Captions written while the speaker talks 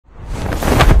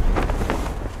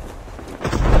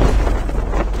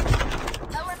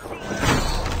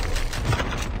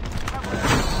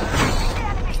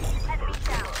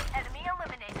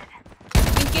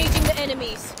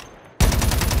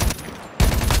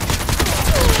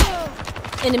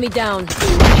Enemy down.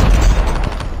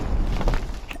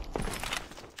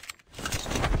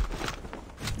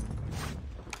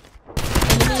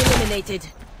 Enemy eliminated.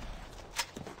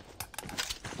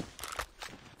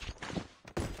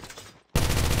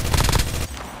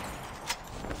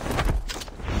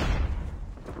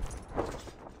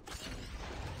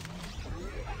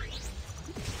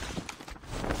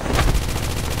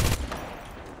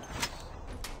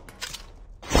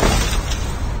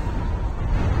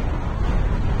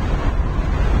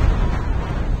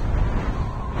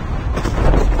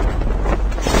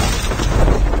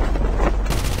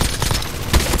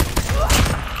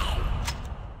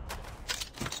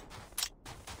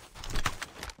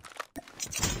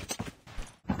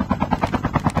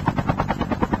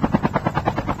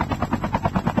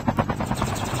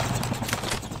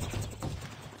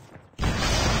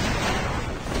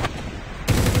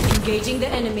 Engaging the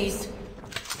enemies.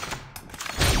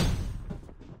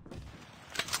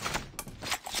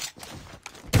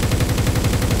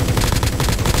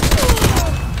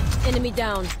 Enemy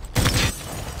down.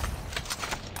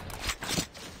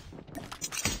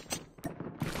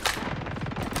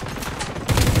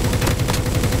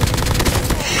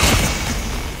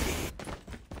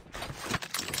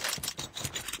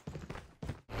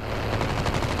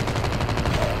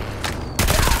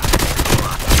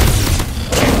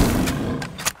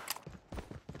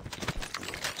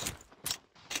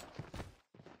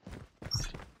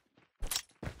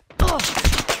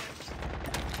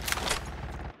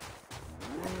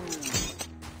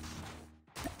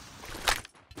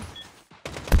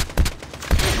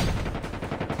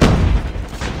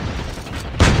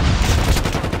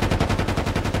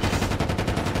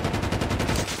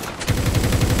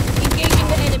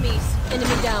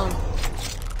 Enemy down.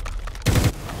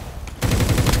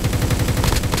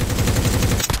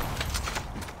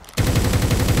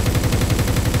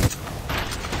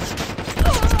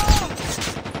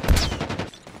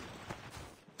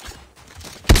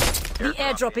 The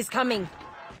airdrop is coming.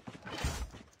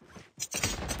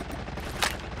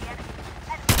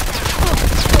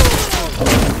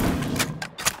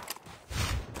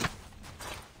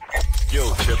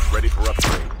 Skill chip ready for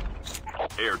upgrade.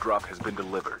 Airdrop has been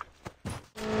delivered.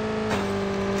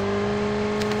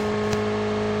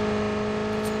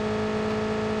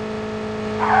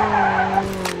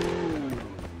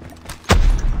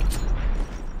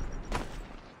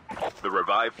 The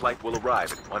revived flight will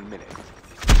arrive in 1 minute.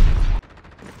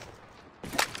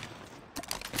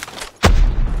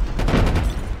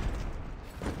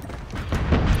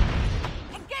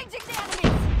 Engaging the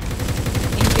enemies!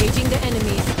 Engaging the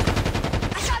enemies.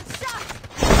 I got shot!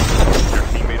 Your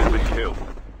teammate has been killed.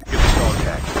 Get the dog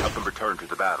tags and help them return to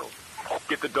the battle.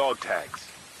 Get the dog tags.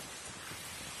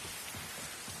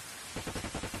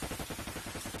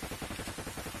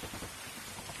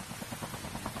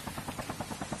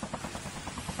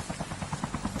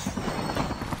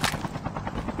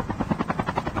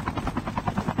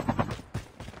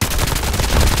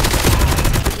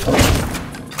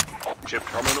 Chip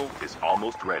terminal is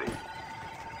almost ready.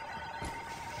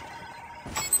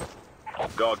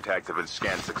 Dog tags have been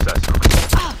scanned successfully.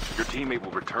 Your teammate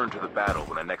will return to the battle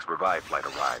when the next revive flight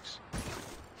arrives.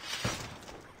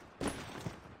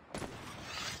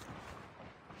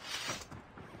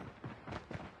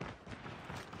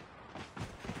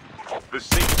 The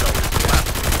safe zone is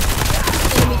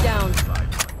collapsing. Enemy down.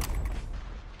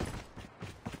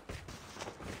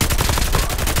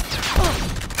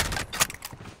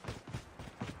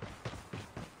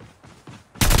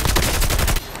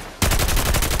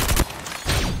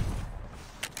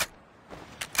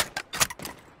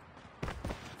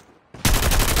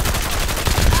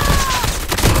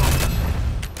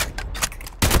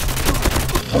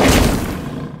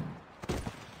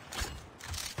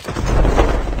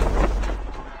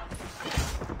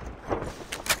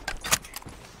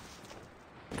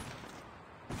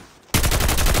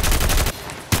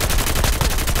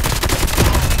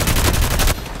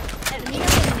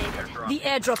 The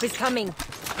airdrop is coming.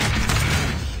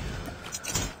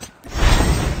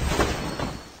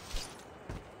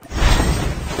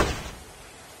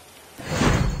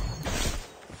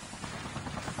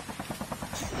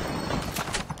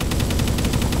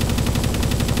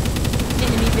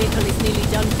 Enemy vehicle is nearly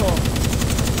done for.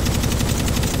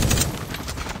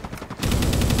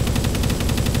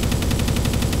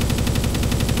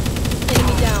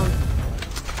 Enemy down.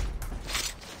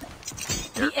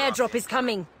 The airdrop is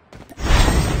coming.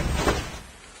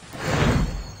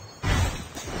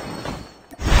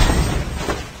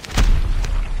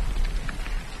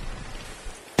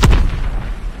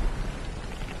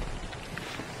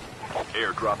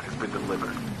 Airdrop has been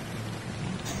delivered.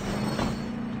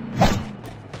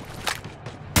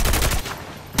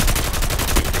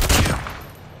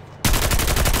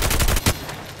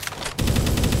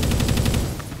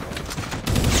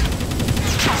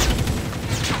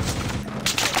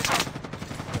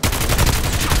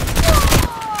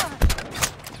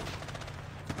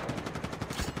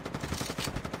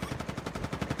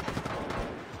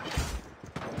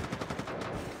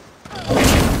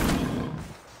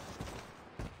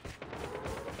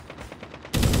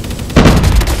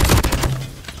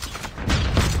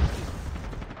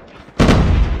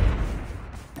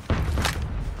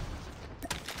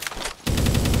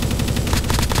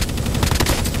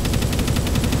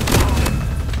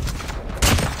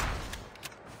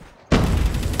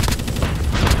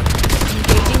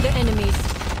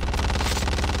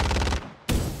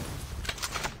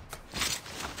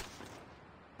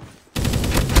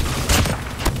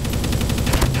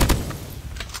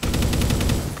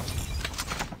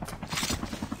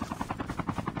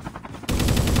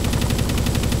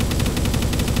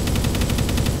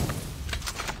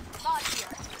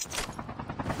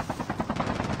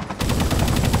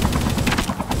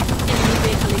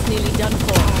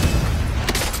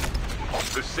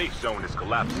 safe zone is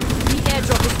collapsing. The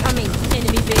airdrop is coming.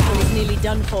 Enemy vehicle is nearly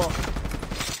done for.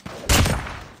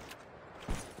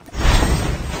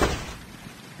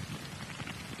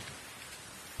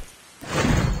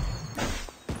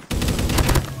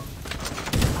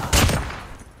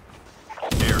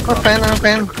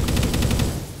 Fan.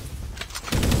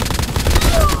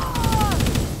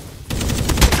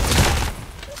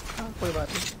 कोई बात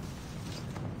नहीं।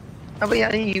 अब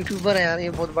यार ये YouTuber है यार, ये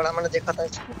बहुत बड़ा, मैंने देखा था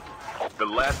इसको। The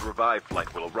last revive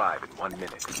flight will arrive in 1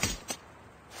 minute.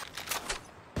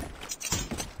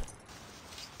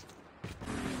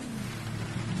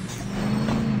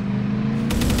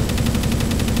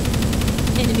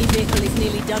 Enemy vehicle is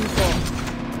nearly done for.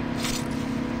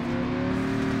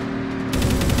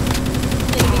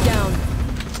 Enemy down.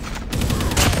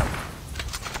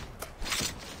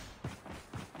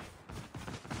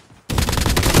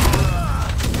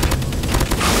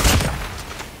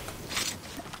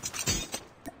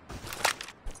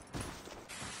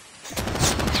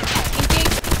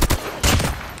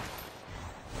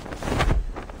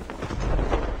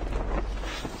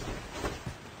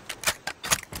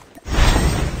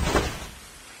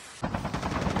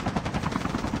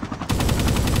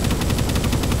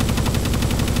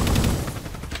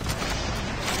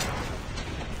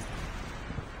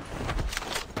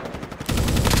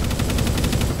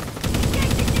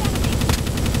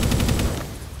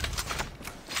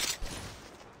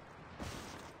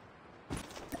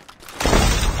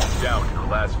 Down to the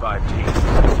last 5 teams.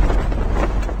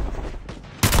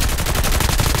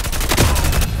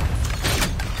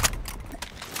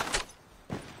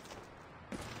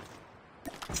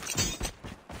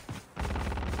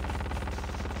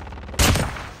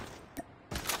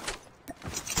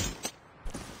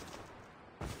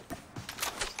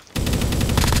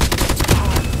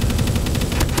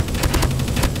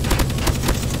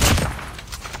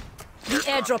 The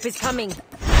airdrop is coming.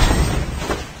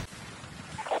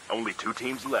 Only 2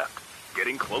 teams left,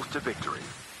 getting close to victory.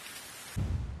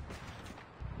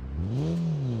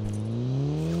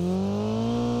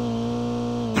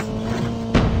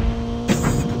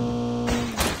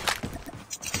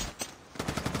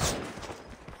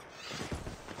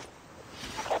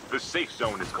 The safe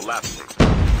zone is collapsing.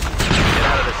 Get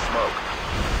out of the smoke.